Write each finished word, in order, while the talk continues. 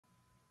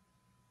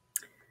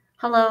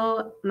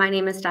Hello, my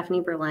name is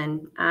Stephanie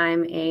Berlin.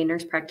 I'm a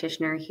nurse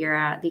practitioner here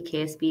at the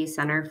KSB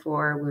Center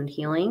for Wound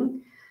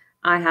Healing.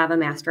 I have a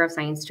Master of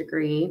Science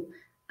degree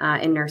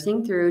in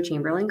nursing through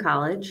Chamberlain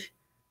College.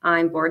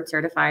 I'm board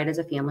certified as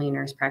a family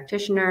nurse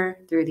practitioner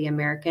through the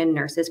American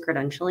Nurses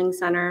Credentialing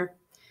Center,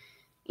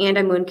 and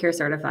I'm wound care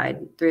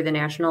certified through the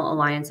National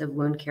Alliance of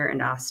Wound Care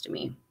and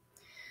Ostomy.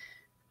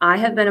 I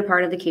have been a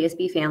part of the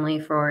KSB family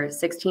for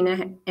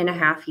 16 and a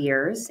half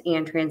years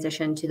and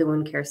transitioned to the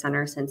Wound Care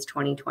Center since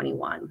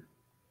 2021.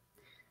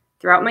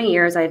 Throughout my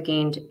years, I've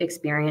gained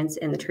experience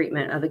in the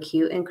treatment of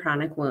acute and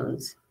chronic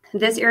wounds.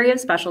 This area of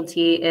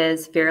specialty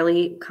is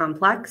fairly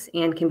complex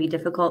and can be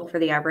difficult for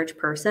the average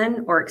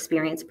person or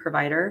experienced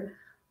provider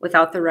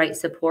without the right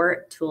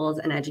support, tools,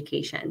 and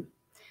education.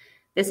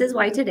 This is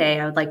why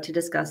today I would like to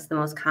discuss the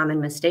most common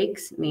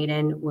mistakes made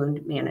in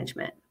wound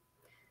management.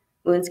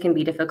 Wounds can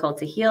be difficult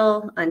to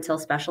heal. Until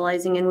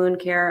specializing in wound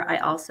care, I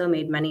also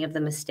made many of the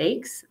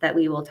mistakes that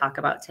we will talk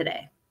about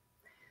today.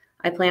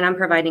 I plan on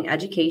providing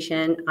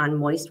education on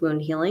moist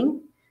wound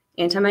healing,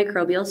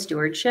 antimicrobial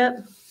stewardship,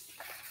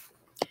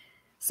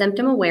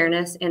 symptom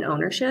awareness and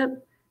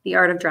ownership, the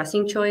art of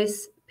dressing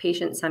choice,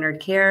 patient-centered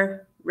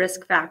care,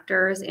 risk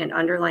factors and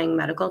underlying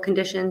medical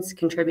conditions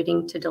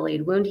contributing to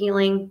delayed wound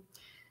healing,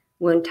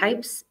 wound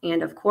types,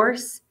 and of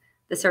course,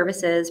 the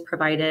services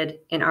provided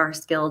in our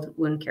skilled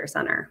wound care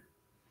center.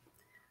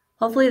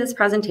 Hopefully this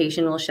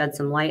presentation will shed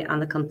some light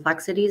on the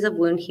complexities of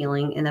wound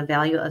healing and the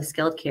value of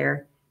skilled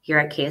care here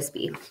at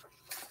KSB.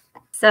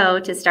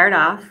 So to start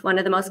off, one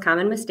of the most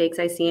common mistakes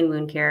I see in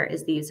wound care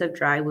is the use of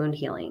dry wound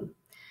healing.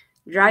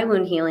 Dry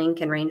wound healing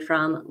can range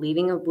from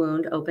leaving a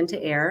wound open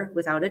to air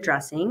without a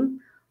dressing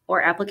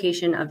or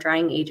application of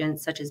drying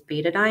agents such as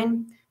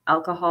betadine,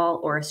 alcohol,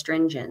 or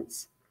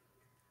astringents.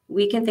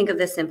 We can think of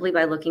this simply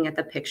by looking at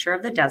the picture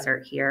of the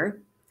desert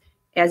here.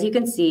 As you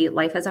can see,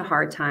 life has a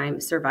hard time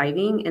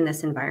surviving in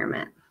this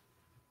environment.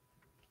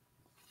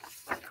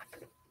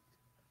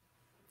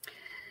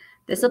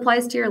 This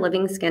applies to your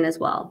living skin as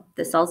well.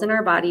 The cells in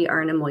our body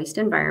are in a moist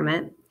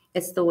environment.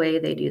 It's the way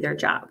they do their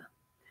job.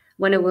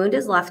 When a wound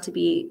is left to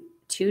be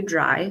too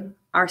dry,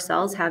 our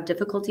cells have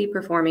difficulty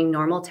performing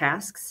normal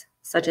tasks,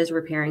 such as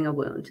repairing a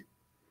wound.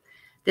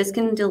 This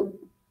can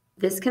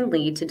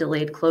lead to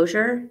delayed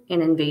closure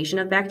and invasion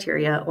of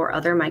bacteria or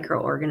other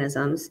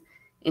microorganisms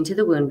into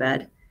the wound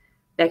bed.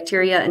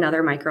 Bacteria and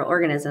other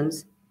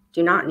microorganisms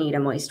do not need a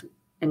moist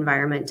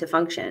environment to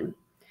function.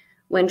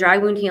 When dry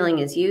wound healing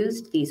is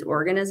used, these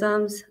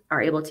organisms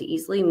are able to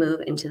easily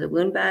move into the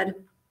wound bed.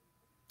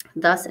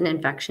 Thus, an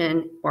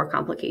infection or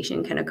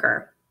complication can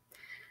occur.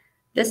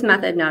 This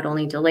method not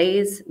only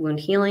delays wound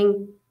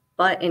healing,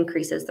 but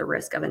increases the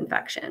risk of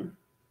infection.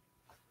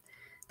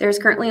 There's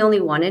currently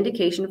only one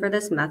indication for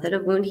this method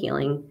of wound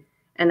healing,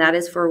 and that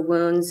is for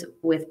wounds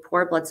with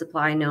poor blood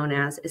supply known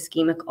as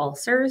ischemic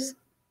ulcers.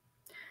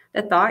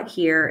 The thought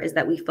here is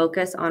that we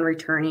focus on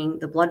returning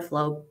the blood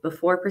flow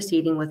before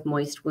proceeding with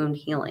moist wound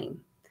healing.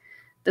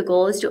 The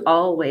goal is to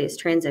always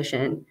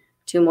transition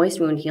to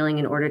moist wound healing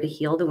in order to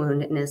heal the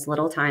wound in as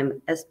little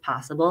time as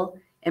possible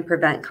and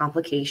prevent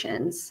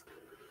complications.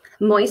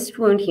 Moist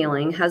wound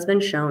healing has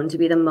been shown to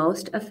be the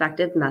most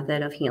effective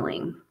method of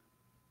healing.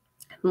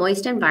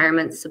 Moist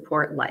environments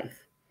support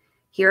life.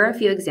 Here are a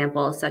few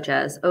examples such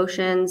as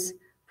oceans,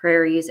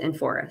 prairies, and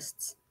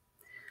forests.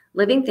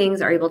 Living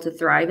things are able to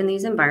thrive in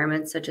these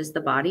environments, such as the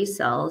body's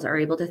cells are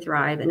able to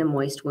thrive in a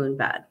moist wound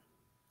bed.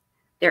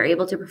 They're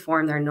able to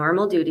perform their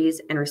normal duties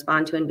and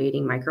respond to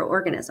invading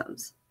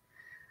microorganisms.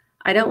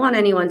 I don't want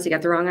anyone to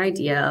get the wrong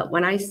idea.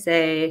 When I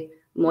say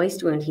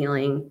moist wound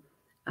healing,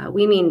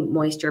 we mean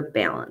moisture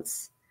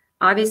balance.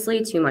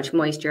 Obviously, too much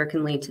moisture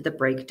can lead to the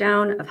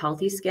breakdown of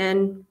healthy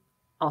skin,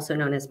 also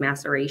known as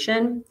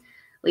maceration,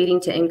 leading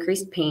to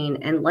increased pain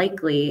and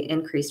likely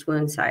increased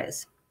wound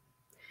size.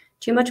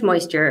 Too much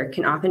moisture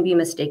can often be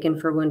mistaken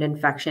for wound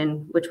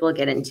infection, which we'll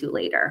get into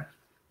later.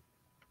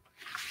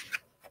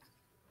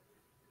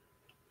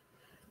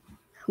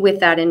 With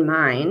that in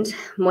mind,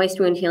 moist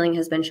wound healing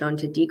has been shown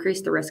to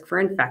decrease the risk for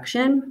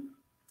infection,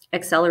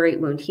 accelerate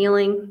wound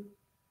healing,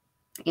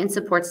 and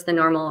supports the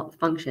normal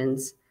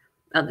functions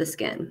of the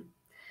skin.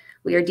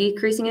 We are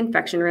decreasing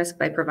infection risk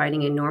by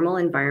providing a normal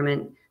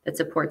environment that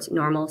supports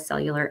normal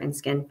cellular and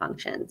skin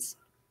functions.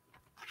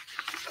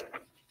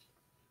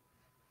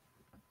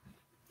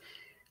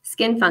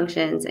 Skin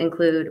functions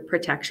include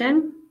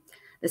protection.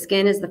 The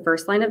skin is the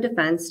first line of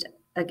defense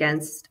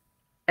against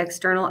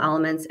external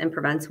elements and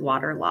prevents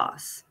water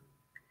loss.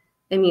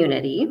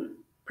 Immunity,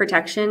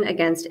 protection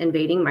against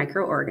invading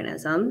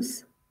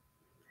microorganisms.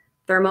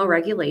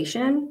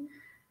 Thermoregulation,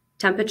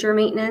 temperature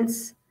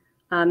maintenance.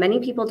 Many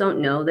people don't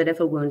know that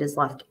if a wound is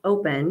left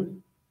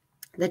open,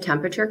 the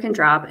temperature can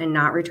drop and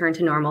not return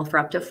to normal for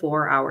up to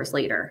 4 hours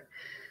later.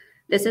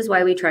 This is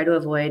why we try to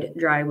avoid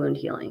dry wound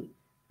healing,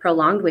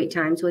 prolonged wait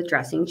times with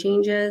dressing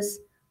changes,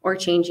 or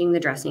changing the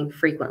dressing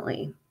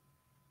frequently.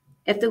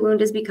 If the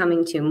wound is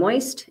becoming too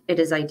moist, it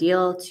is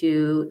ideal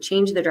to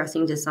change the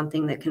dressing to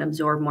something that can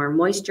absorb more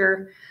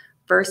moisture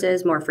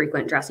versus more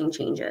frequent dressing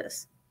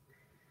changes.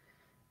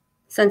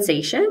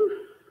 Sensation.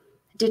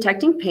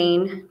 Detecting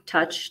pain,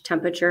 touch,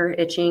 temperature,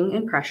 itching,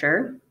 and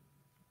pressure.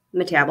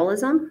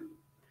 Metabolism,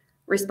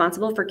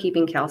 responsible for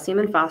keeping calcium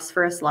and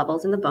phosphorus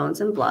levels in the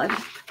bones and blood.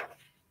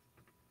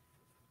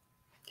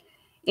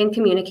 And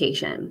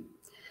communication.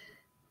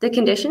 The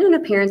condition and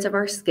appearance of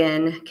our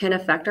skin can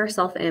affect our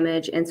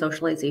self-image and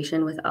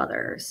socialization with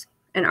others.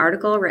 An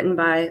article written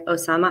by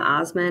Osama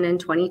Osman in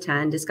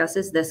 2010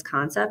 discusses this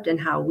concept and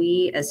how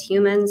we as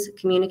humans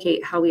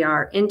communicate how we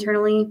are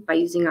internally by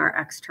using our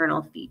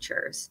external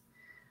features.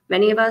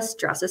 Many of us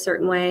dress a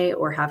certain way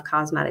or have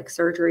cosmetic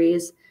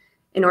surgeries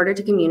in order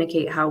to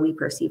communicate how we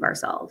perceive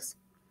ourselves.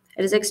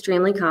 It is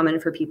extremely common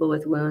for people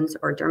with wounds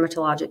or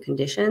dermatologic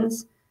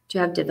conditions to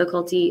have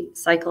difficulty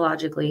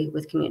psychologically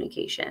with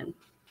communication.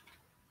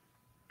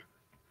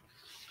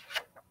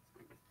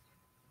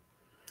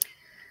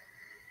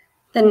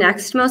 The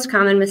next most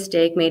common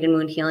mistake made in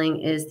wound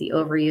healing is the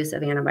overuse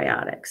of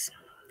antibiotics.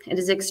 It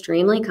is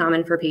extremely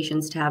common for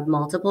patients to have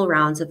multiple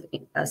rounds of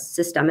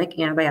systemic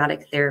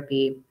antibiotic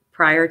therapy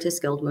prior to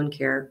skilled wound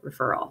care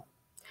referral.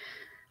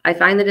 I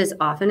find that it is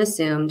often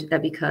assumed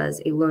that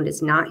because a wound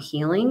is not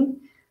healing,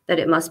 that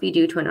it must be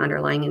due to an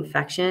underlying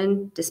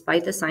infection,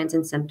 despite the signs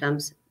and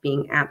symptoms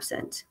being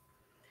absent.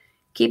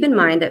 Keep in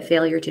mind that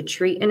failure to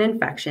treat an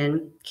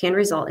infection can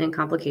result in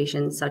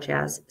complications such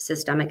as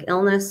systemic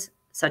illness,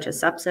 such as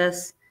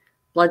sepsis,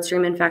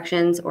 bloodstream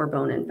infections, or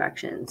bone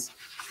infections.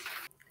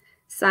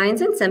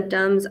 Signs and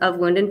symptoms of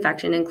wound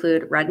infection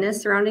include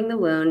redness surrounding the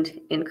wound,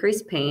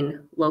 increased pain,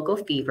 local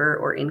fever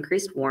or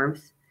increased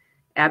warmth,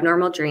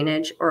 abnormal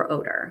drainage, or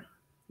odor.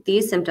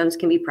 These symptoms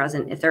can be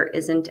present if there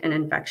isn't an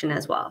infection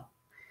as well.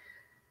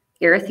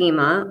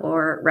 Erythema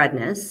or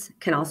redness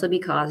can also be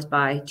caused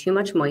by too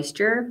much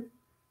moisture,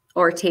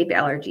 or tape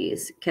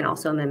allergies can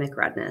also mimic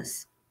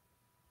redness.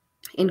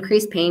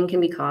 Increased pain can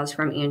be caused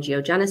from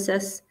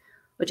angiogenesis,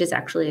 which is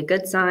actually a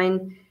good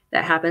sign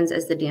that happens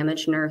as the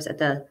damaged nerves at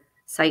the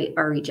site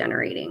are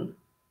regenerating.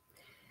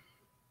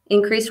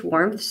 Increased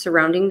warmth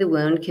surrounding the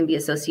wound can be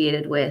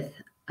associated with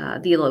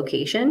the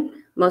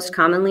location. Most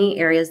commonly,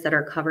 areas that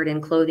are covered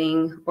in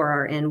clothing or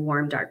are in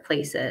warm, dark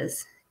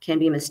places can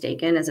be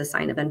mistaken as a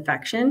sign of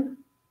infection.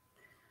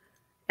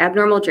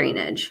 Abnormal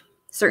drainage.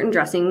 Certain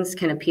dressings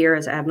can appear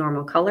as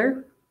abnormal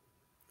color.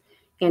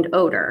 And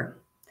odor.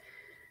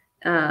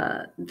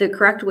 The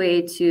correct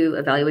way to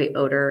evaluate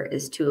odor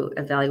is to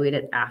evaluate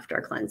it after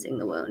cleansing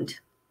the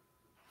wound.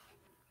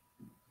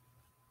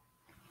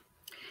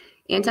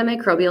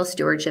 Antimicrobial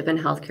stewardship in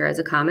healthcare is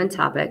a common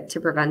topic to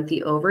prevent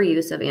the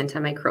overuse of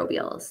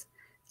antimicrobials.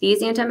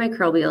 These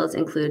antimicrobials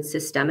include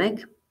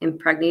systemic,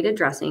 impregnated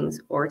dressings,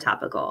 or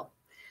topical.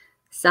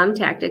 Some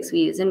tactics we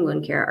use in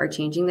wound care are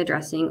changing the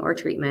dressing or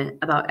treatment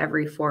about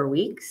every 4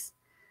 weeks.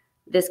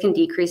 This can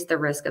decrease the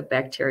risk of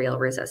bacterial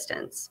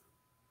resistance.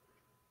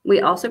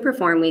 We also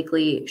perform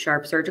weekly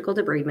sharp surgical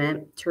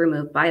debridement to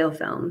remove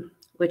biofilm,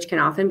 which can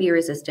often be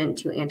resistant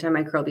to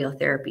antimicrobial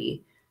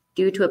therapy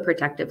due to a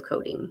protective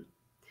coating.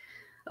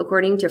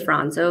 According to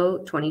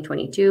Franzo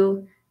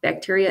 2022,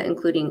 bacteria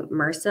including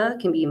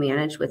MRSA can be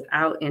managed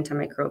without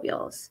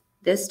antimicrobials.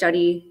 This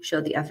study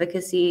showed the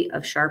efficacy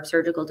of sharp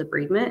surgical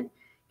debridement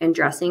and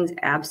dressings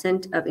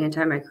absent of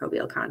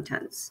antimicrobial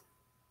contents.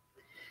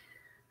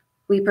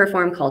 We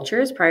perform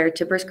cultures prior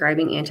to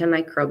prescribing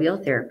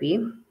antimicrobial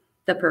therapy.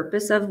 The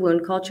purpose of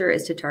wound culture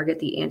is to target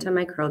the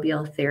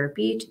antimicrobial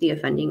therapy to the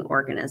offending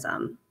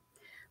organism.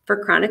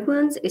 For chronic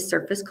wounds, a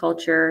surface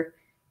culture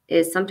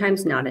is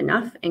sometimes not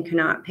enough and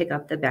cannot pick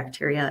up the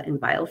bacteria and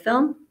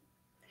biofilm.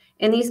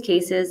 In these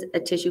cases, a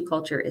tissue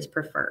culture is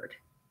preferred.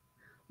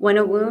 When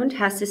a wound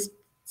has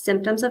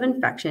symptoms of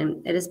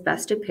infection, it is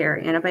best to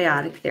pair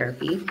antibiotic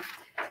therapy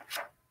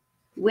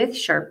with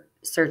sharp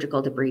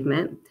surgical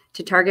debridement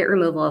to target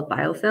removal of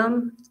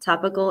biofilm,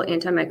 topical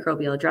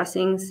antimicrobial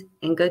dressings,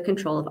 and good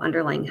control of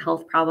underlying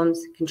health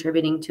problems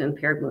contributing to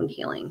impaired wound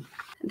healing.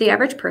 The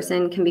average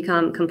person can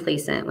become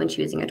complacent when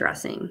choosing a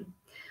dressing.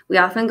 We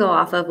often go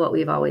off of what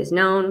we've always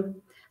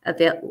known,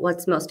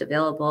 what's most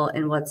available,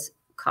 and what's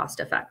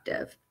cost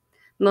effective.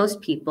 Most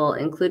people,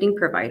 including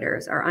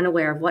providers, are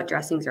unaware of what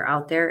dressings are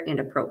out there and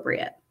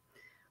appropriate.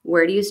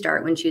 Where do you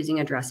start when choosing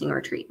a dressing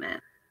or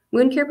treatment?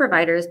 Wound care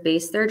providers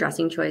base their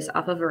dressing choice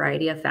off a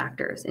variety of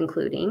factors,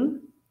 including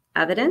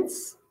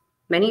evidence.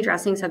 Many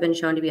dressings have been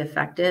shown to be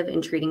effective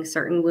in treating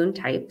certain wound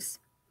types.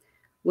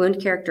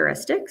 Wound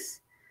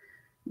characteristics.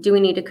 Do we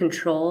need to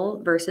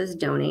control versus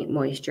donate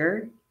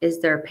moisture? Is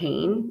there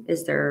pain?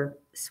 Is there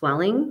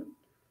swelling?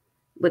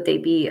 Would they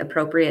be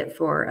appropriate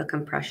for a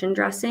compression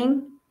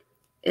dressing?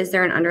 Is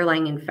there an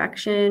underlying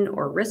infection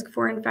or risk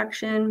for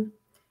infection?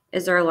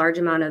 Is there a large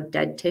amount of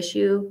dead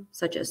tissue,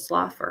 such as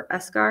slough or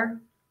eschar?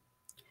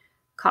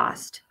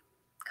 Cost.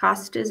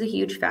 Cost is a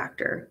huge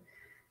factor.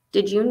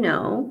 Did you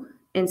know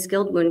in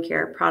skilled wound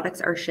care,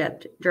 products are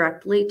shipped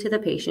directly to the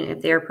patient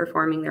if they are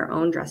performing their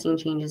own dressing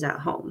changes at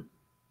home?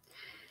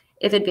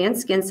 If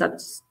advanced skin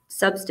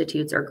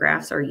substitutes or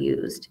grafts are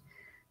used,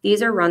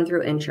 these are run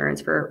through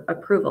insurance for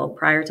approval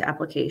prior to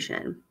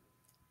application.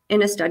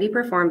 In a study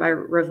performed by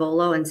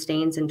Rivolo and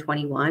Staines in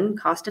 2021,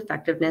 cost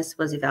effectiveness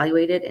was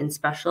evaluated in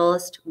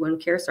specialist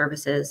wound care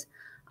services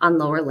on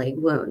lower leg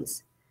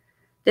wounds.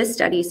 This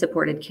study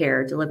supported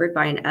care delivered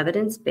by an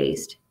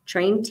evidence-based,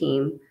 trained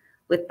team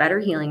with better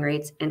healing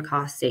rates and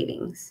cost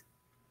savings.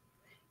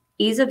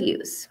 Ease of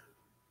use.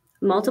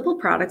 Multiple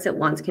products at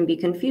once can be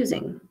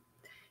confusing.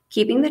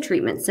 Keeping the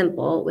treatment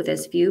simple with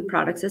as few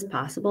products as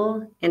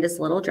possible and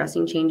as little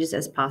dressing changes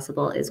as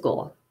possible is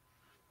goal.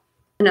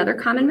 Another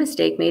common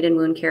mistake made in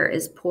wound care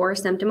is poor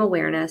symptom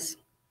awareness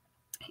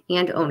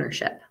and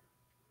ownership.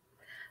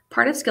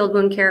 Part of skilled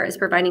wound care is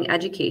providing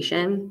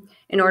education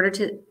in order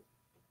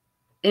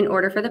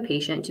for the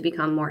patient to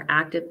become a more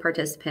active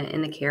participant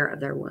in the care of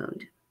their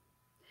wound.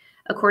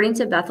 According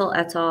to Bethel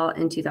et al.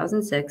 In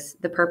 2006,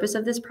 the purpose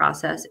of this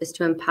process is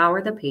to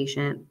empower the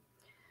patient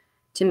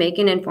to make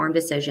an informed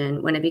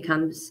decision when it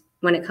comes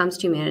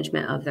to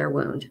management of their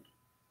wound.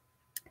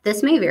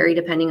 This may vary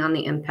depending on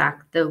the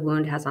impact the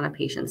wound has on a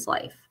patient's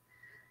life.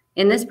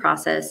 In this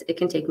process, it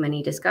can take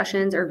many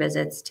discussions or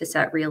visits to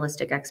set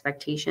realistic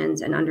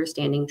expectations and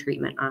understanding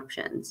treatment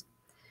options.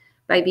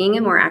 By being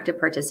a more active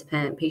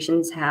participant,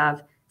 patients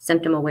have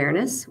symptom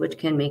awareness, which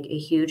can make a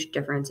huge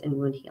difference in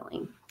wound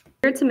healing.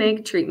 To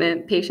make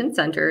treatment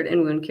patient-centered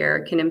in wound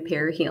care can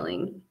impair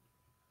healing.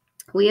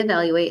 We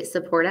evaluate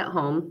support at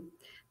home.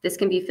 This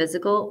can be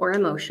physical or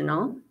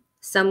emotional.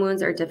 Some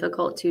wounds are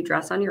difficult to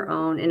dress on your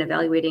own, and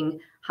evaluating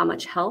how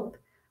much help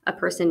a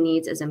person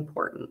needs is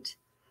important.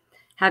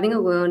 Having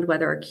a wound,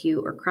 whether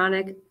acute or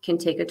chronic, can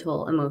take a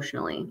toll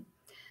emotionally.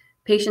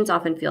 Patients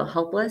often feel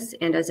helpless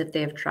and as if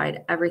they have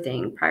tried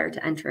everything prior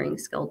to entering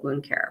skilled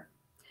wound care.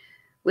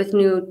 With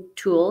new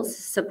tools,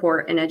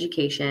 support, and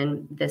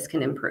education, this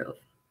can improve.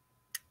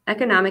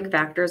 Economic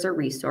factors or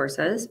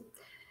resources.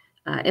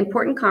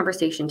 Important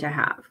conversation to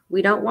have.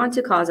 We don't want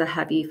to cause a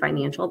heavy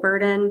financial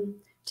burden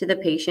to the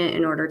patient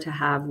in order to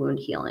have wound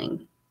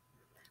healing.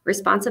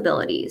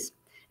 Responsibilities.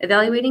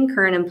 Evaluating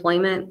current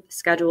employment,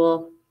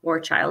 schedule,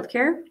 or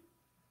childcare.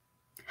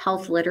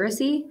 Health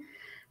literacy.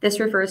 This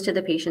refers to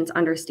the patient's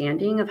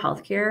understanding of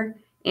healthcare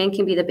and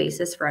can be the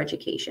basis for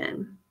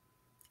education.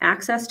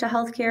 Access to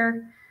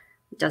healthcare.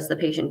 Does the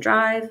patient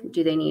drive?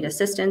 Do they need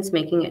assistance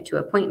making it to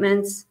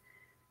appointments?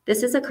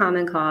 This is a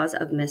common cause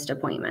of missed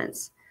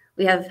appointments.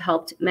 We have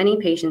helped many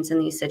patients in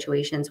these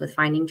situations with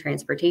finding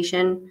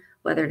transportation,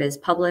 whether it is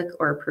public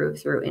or approved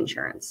through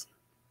insurance.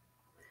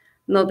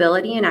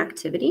 Mobility and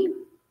activity.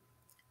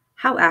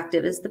 How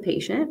active is the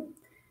patient?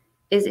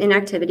 Is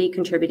inactivity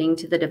contributing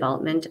to the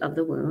development of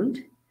the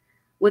wound?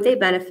 Would they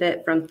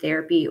benefit from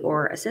therapy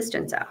or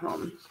assistance at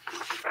home?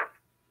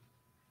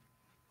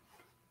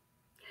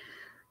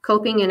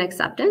 Coping and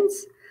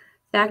acceptance.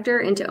 Factor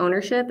into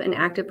ownership and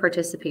active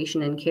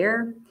participation in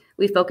care.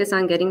 We focus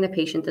on getting the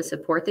patient the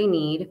support they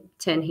need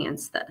to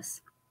enhance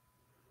this.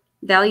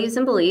 Values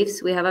and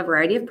beliefs. We have a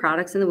variety of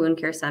products in the wound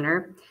care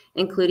center,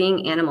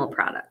 including animal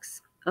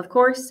products. Of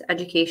course,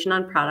 education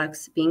on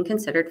products being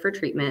considered for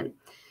treatment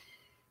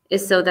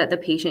is so that the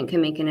patient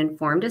can make an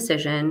informed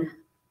decision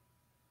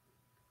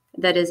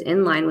that is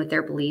in line with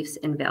their beliefs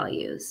and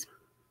values.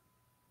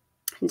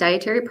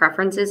 Dietary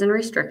preferences and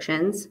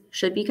restrictions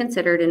should be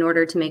considered in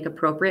order to make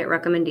appropriate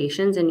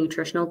recommendations and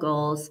nutritional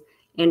goals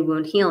in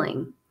wound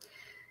healing.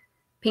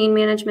 Pain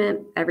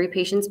management. Every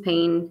patient's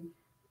pain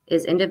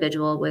is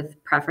individual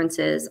with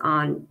preferences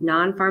on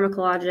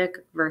non-pharmacologic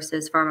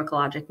versus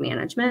pharmacologic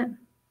management.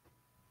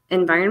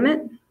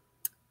 Environment.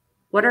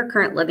 What are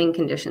current living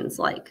conditions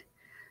like?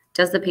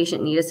 Does the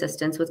patient need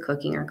assistance with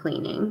cooking or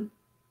cleaning?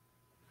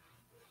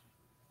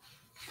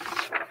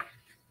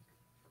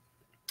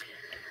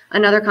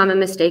 Another common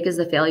mistake is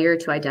the failure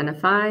to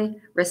identify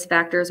risk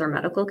factors or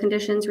medical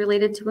conditions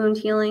related to wound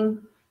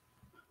healing.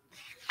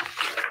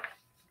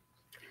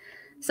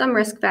 Some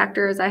risk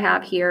factors I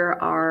have here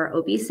are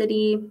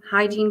obesity,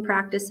 hygiene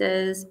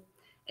practices,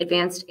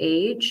 advanced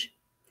age,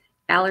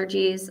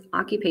 allergies,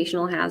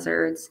 occupational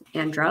hazards,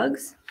 and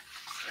drugs.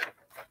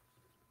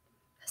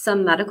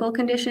 Some medical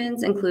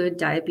conditions include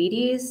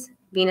diabetes,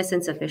 venous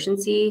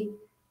insufficiency,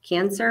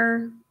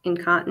 cancer,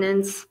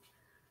 incontinence,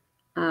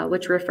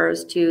 which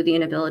refers to the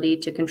inability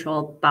to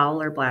control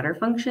bowel or bladder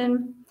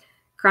function,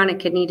 chronic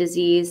kidney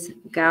disease,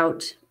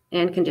 gout,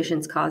 and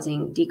conditions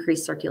causing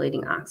decreased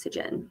circulating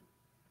oxygen.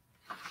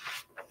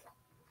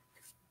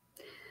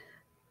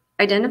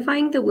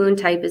 Identifying the wound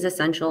type is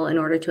essential in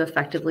order to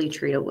effectively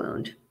treat a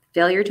wound.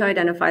 Failure to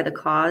identify the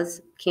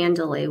cause can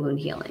delay wound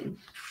healing.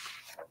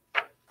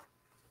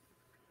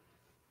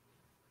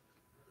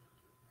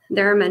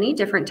 There are many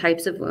different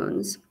types of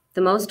wounds.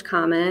 The most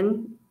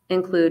common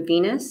include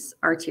venous,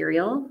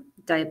 arterial,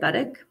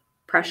 diabetic,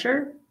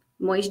 pressure,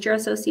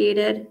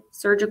 moisture-associated,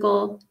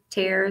 surgical,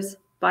 tears,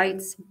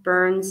 bites,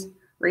 burns,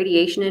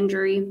 radiation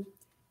injury,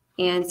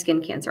 and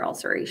skin cancer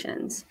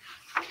ulcerations.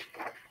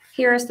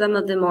 Here are some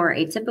of the more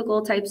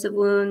atypical types of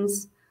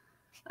wounds,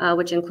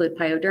 which include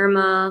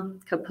pyoderma,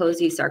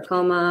 Kaposi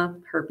sarcoma,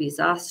 herpes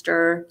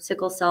zoster,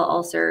 sickle cell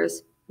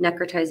ulcers,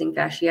 necrotizing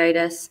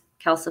fasciitis,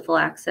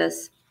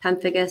 calciphylaxis,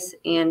 pemphigus,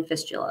 and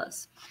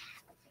fistulas.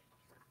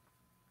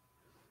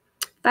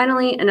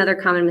 Finally, another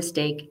common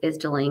mistake is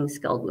delaying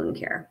skilled wound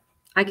care.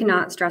 I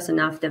cannot stress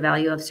enough the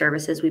value of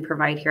services we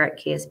provide here at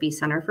KSB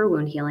Center for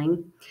Wound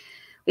Healing.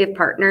 We have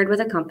partnered with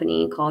a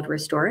company called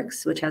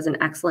Restorix, which has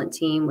an excellent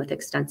team with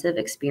extensive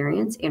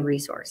experience and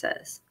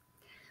resources.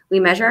 We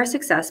measure our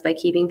success by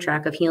keeping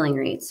track of healing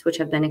rates, which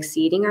have been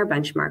exceeding our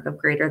benchmark of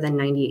greater than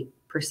 90%.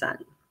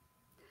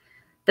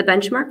 The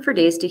benchmark for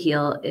days to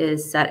heal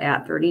is set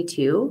at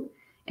 32,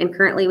 and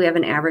currently we have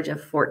an average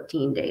of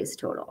 14 days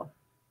total.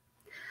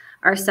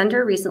 Our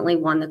center recently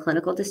won the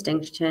Clinical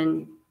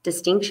Distinction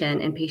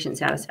and Patient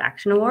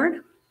Satisfaction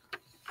Award.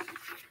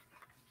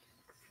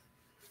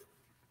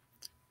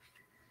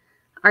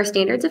 Our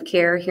standards of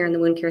care here in the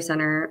Wound Care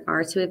Center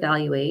are to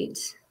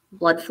evaluate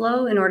blood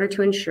flow in order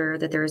to ensure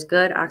that there is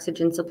good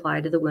oxygen supply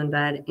to the wound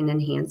bed and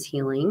enhance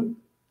healing,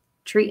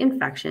 treat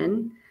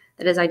infection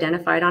that is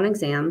identified on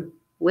exam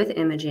with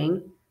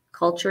imaging,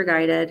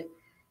 culture-guided,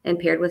 and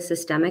paired with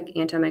systemic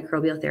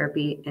antimicrobial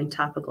therapy and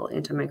topical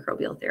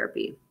antimicrobial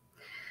therapy.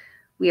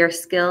 We are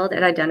skilled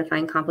at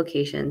identifying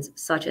complications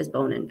such as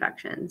bone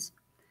infections.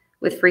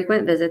 With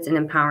frequent visits and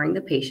empowering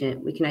the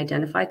patient, we can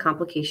identify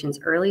complications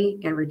early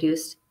and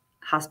reduce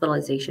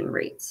hospitalization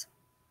rates.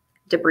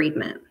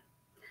 Debridement.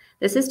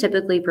 This is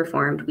typically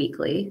performed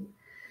weekly.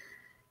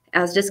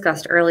 As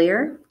discussed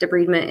earlier,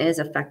 debridement is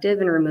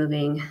effective in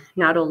removing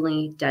not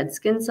only dead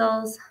skin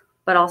cells,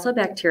 but also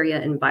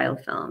bacteria and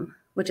biofilm,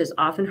 which is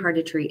often hard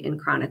to treat in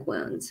chronic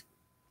wounds.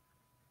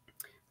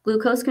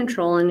 Glucose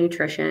control and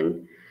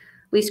nutrition.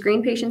 We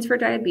screen patients for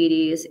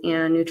diabetes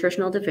and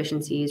nutritional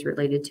deficiencies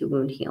related to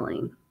wound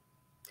healing.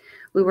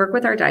 We work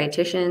with our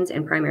dietitians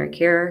and primary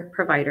care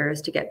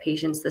providers to get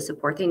patients the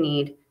support they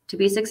need to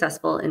be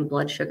successful in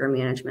blood sugar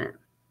management.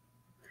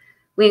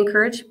 We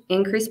encourage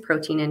increased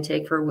protein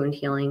intake for wound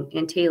healing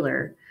and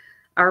tailor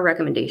our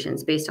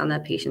recommendations based on the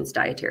patient's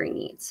dietary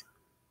needs.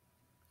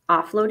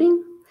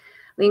 Offloading.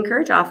 We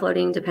encourage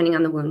offloading depending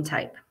on the wound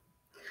type.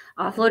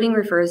 Offloading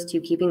refers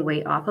to keeping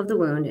weight off of the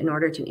wound in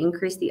order to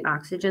increase the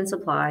oxygen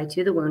supply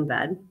to the wound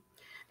bed.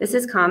 This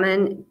is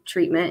common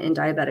treatment in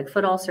diabetic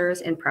foot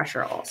ulcers and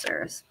pressure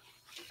ulcers.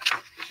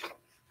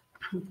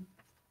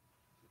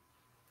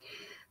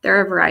 There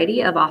are a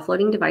variety of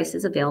offloading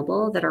devices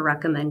available that are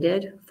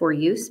recommended for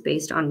use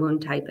based on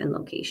wound type and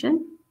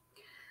location.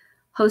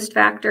 Host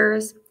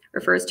factors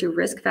refers to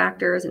risk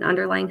factors and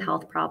underlying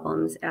health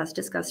problems as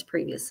discussed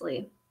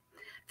previously.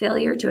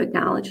 Failure to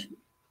acknowledge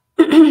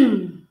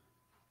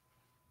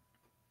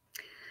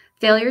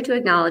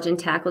and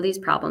tackle these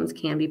problems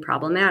can be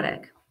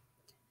problematic.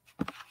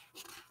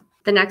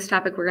 The next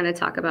topic we're going to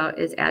talk about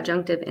is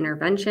adjunctive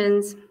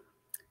interventions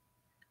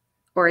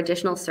or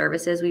additional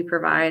services we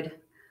provide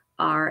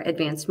are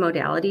advanced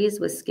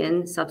modalities with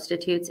skin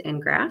substitutes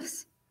and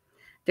grafts.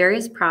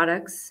 Various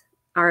products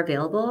are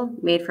available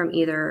made from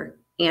either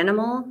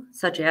animal,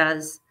 such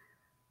as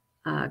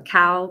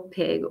cow,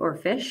 pig, or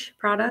fish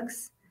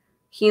products,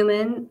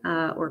 human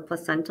or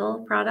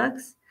placental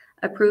products,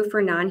 approved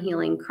for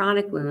non-healing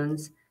chronic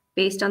wounds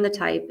based on the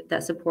type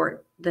that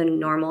support the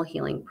normal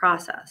healing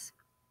process.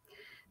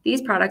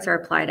 These products are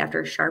applied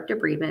after sharp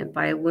debridement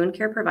by a wound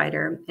care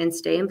provider and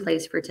stay in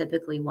place for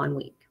typically 1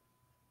 week.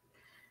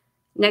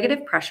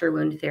 Negative pressure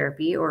wound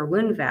therapy, or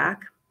wound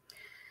vac.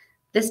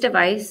 This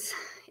device,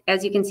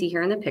 as you can see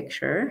here in the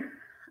picture,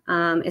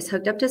 is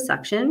hooked up to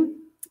suction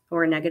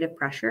or negative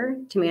pressure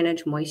to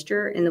manage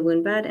moisture in the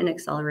wound bed and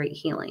accelerate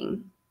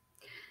healing.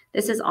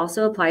 This is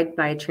also applied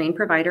by a trained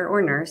provider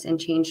or nurse and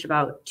changed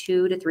about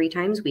 2 to 3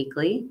 times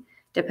weekly,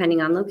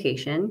 depending on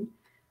location.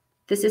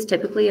 This is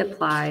typically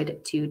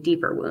applied to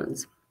deeper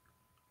wounds.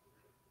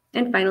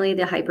 And finally,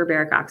 the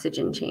hyperbaric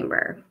oxygen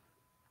chamber.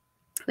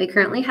 We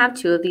currently have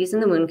 2 of these in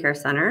the Wound Care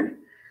Center.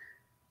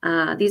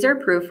 These are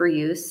approved for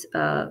use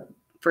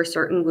for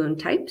certain wound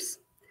types.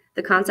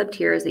 The concept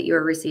here is that you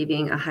are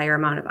receiving a higher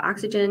amount of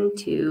oxygen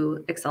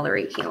to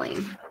accelerate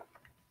healing.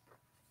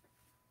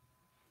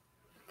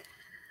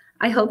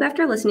 I hope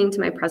after listening to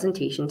my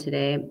presentation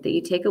today that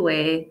you take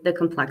away the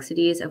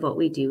complexities of what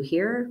we do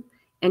here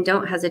and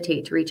don't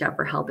hesitate to reach out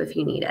for help if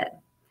you need it.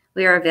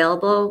 We are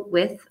available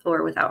with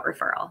or without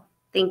referral.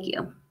 Thank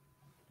you.